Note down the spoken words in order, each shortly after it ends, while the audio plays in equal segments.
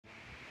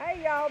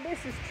Hey y'all,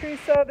 this is True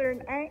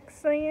Southern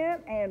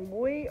Accent, and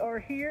we are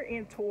here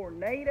in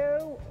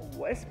Tornado,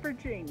 West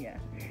Virginia.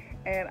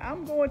 And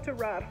I'm going to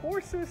ride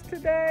horses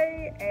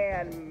today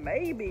and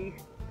maybe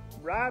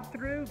ride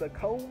through the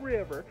Coal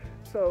River.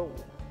 So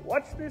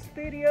watch this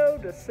video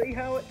to see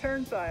how it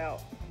turns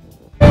out.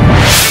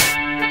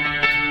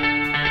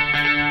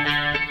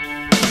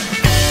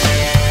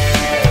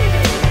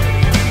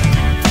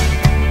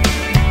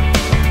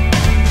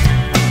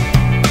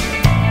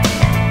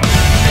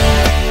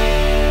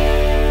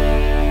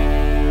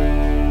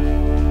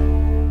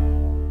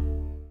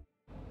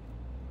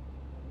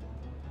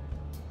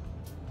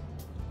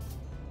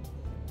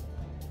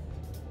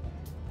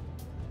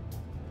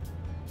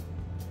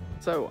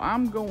 So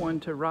I'm going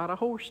to ride a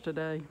horse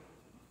today.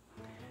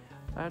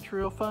 That's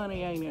real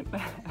funny, ain't it?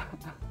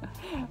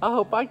 I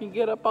hope I can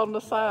get up on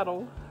the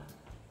saddle.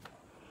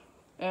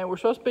 And we're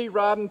supposed to be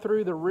riding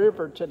through the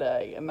river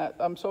today, and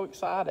I'm so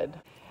excited.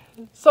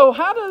 So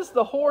how does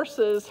the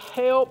horses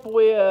help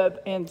with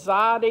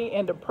anxiety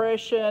and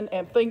depression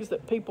and things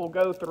that people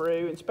go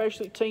through,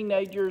 especially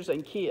teenagers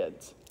and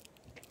kids?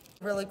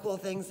 Really cool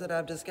things that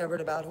I've discovered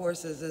about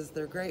horses is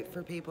they're great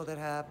for people that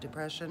have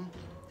depression,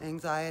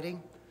 anxiety.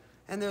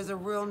 And there's a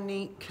real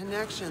neat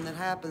connection that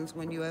happens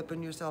when you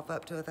open yourself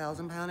up to a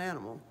 1,000-pound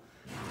animal.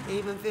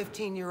 Even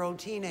 15-year-old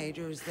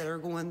teenagers that are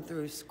going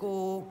through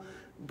school,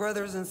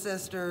 brothers and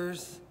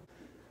sisters,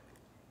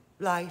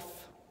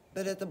 life.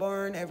 But at the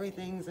barn,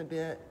 everything's a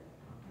bit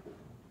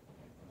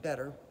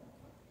better.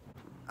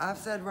 I've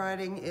said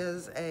riding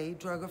is a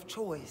drug of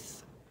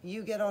choice.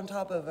 You get on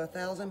top of a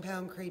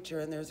 1,000-pound creature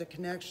and there's a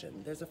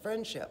connection, there's a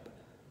friendship.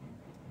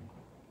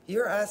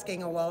 You're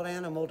asking a wild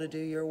animal to do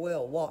your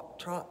will, walk,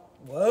 trot.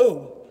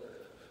 Whoa!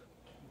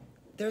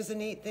 There's a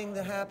neat thing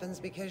that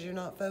happens because you're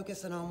not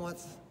focusing on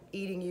what's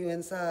eating you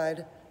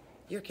inside.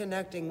 You're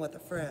connecting with a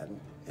friend.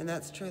 And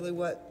that's truly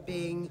what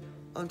being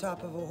on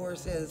top of a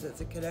horse is.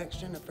 It's a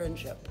connection, a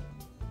friendship.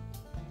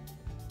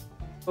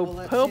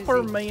 Well,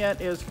 peppermint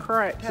is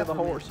crack to the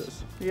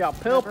horses. Yeah,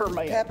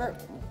 peppermint. Pepper?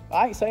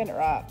 I ain't saying it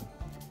right.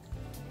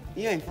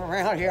 You ain't from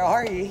around here,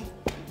 are you?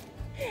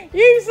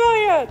 You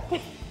say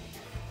it!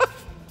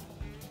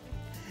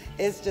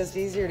 It's just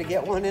easier to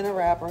get one in a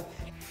wrapper.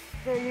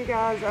 So you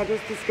guys, I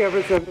just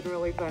discovered something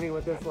really funny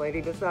with this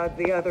lady. Besides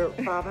the other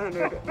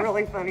 500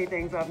 really funny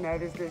things I've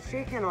noticed is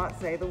she cannot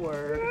say the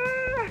word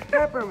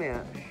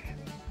peppermint.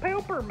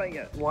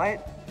 Peppermint.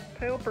 What?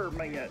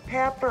 Peppermint.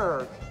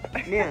 Pepper.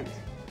 Mint.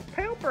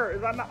 Pepper.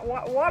 Is I not,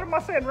 what am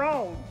I saying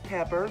wrong?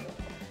 Pepper.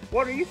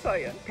 What are you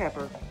saying?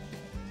 Pepper.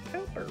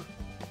 Pepper.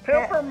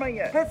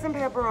 Peppermint. Put some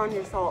pepper on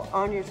your salt,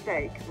 on your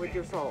steak with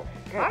your salt.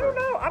 Pepper.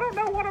 I don't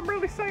know what I'm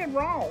really saying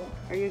wrong.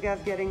 Are you guys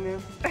getting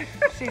this?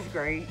 She's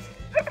great.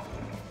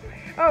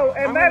 Oh,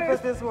 and I'm that gonna is,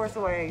 put this horse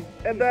away.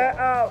 And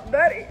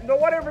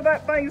whatever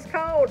that thing's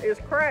called is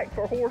crack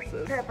for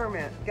horses.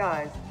 Peppermint,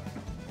 guys.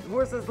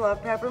 Horses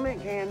love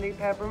peppermint candy,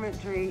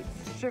 peppermint treats,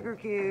 sugar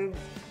cubes.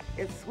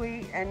 It's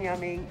sweet and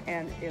yummy,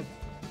 and it's,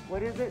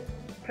 what is it?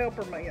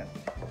 Peppermint.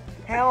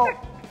 Help.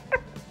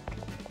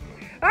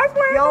 That's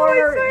what Y'all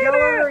are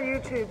her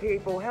YouTube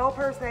people. Help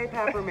her say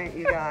peppermint,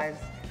 you guys.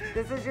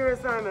 This is your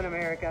assignment,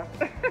 America.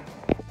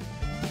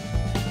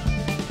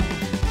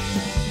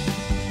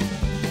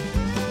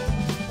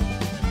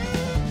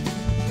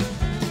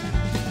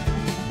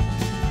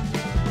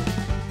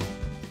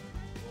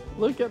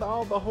 Look at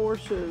all the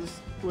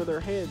horses with their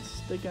heads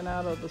sticking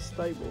out of the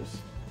stables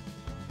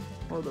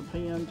or the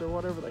pens or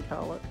whatever they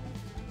call it.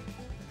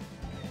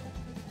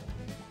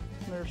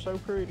 They're so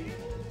pretty.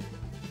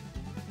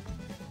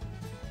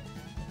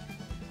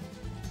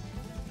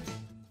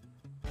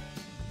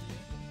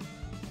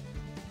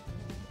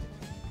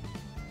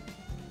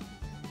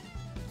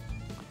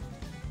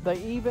 They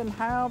even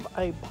have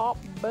a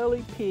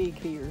pot-belly pig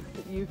here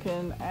that you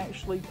can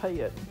actually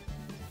pet.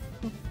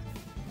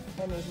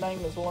 And his name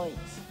is Lynx.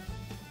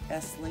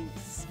 S.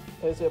 Lynx.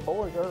 Is it a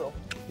boy or girl?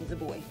 He's a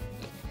boy.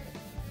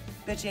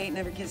 Bet you ain't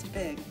never kissed a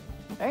pig.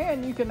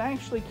 And you can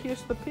actually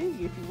kiss the pig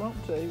if you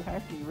want to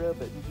after you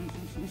rub it.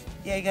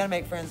 Yeah, you gotta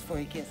make friends before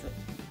you kiss it.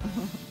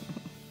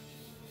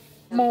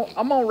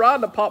 I'm gonna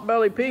ride the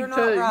pot-belly pig You're not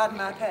too. riding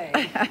my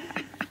pig.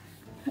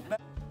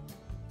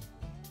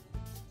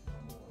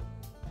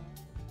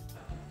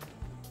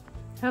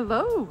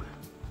 Hello.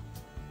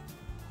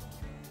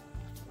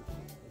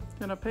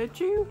 Can I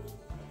pet you?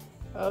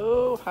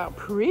 Oh, how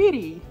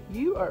pretty.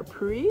 You are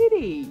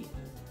pretty.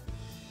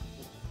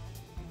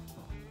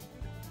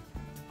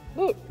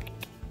 Look.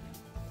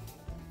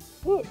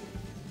 Look.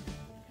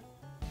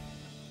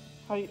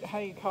 How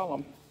you call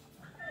him?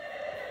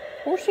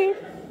 Horsey.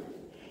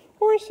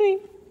 Horsey.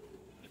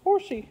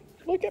 Horsey.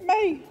 Look at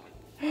me.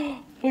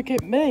 Look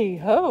at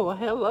me. Oh,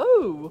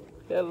 hello.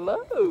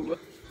 Hello.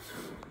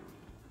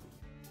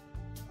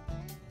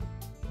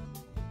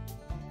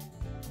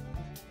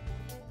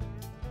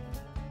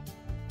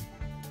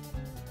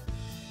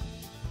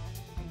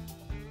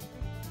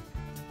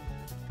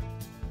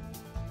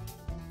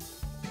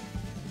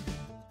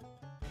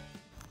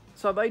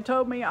 So they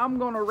told me I'm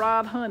gonna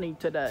ride Honey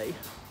today.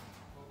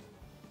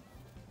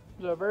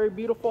 He's a very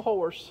beautiful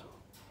horse.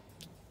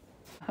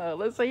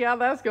 Let's see how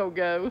that's gonna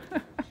go.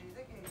 She's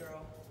a good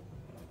girl.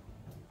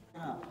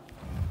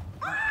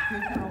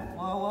 Good girl.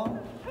 Whoa, whoa.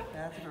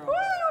 That's a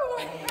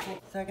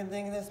girl. Second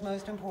thing that's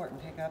most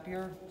important, pick up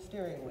your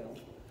steering wheel.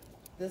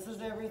 This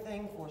is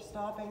everything for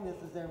stopping. This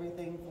is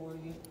everything for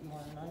you. You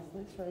want to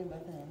nicely straighten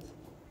both hands.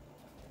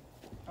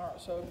 All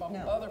right, so my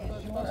Now, other if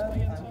foot's you supposed are- to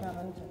be I'm inside.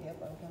 coming to, yep,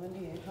 I'm coming to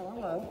you. Come on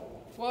low.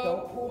 Whoa,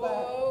 Don't pull back.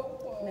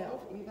 whoa. Now,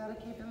 you gotta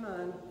keep in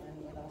mind,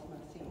 and get off my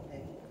seat,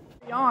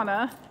 Peggy.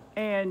 Yana,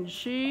 and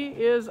she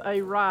is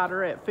a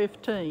rider at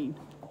 15.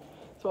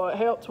 So it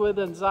helps with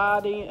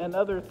anxiety and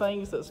other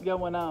things that's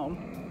going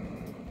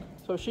on.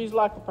 So she's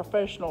like a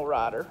professional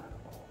rider,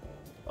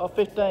 a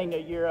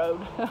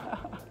 15-year-old.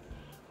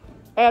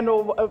 And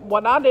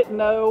what I didn't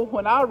know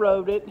when I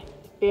rode it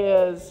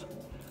is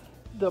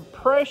the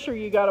pressure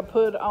you got to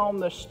put on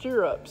the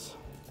stirrups,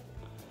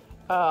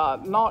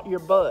 not your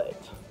butt.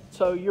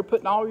 So you're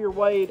putting all your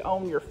weight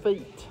on your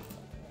feet.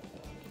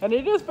 And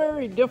it is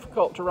very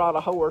difficult to ride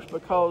a horse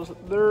because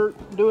they're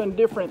doing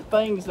different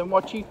things than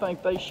what you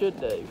think they should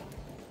do.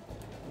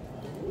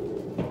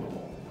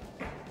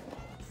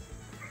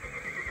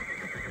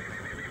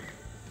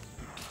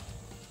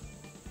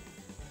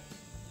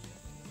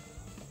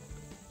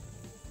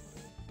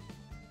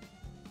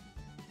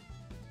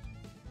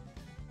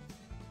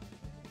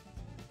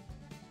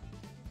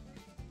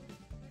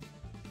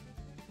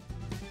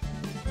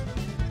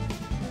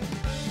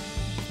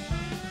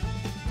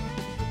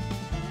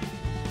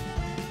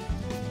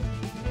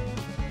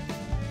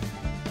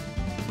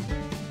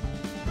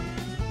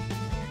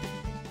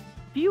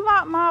 If you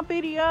like my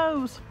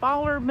videos,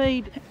 follow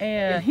me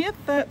and hit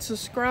that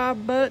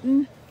subscribe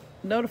button,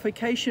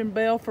 notification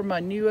bell for my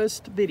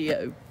newest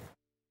video.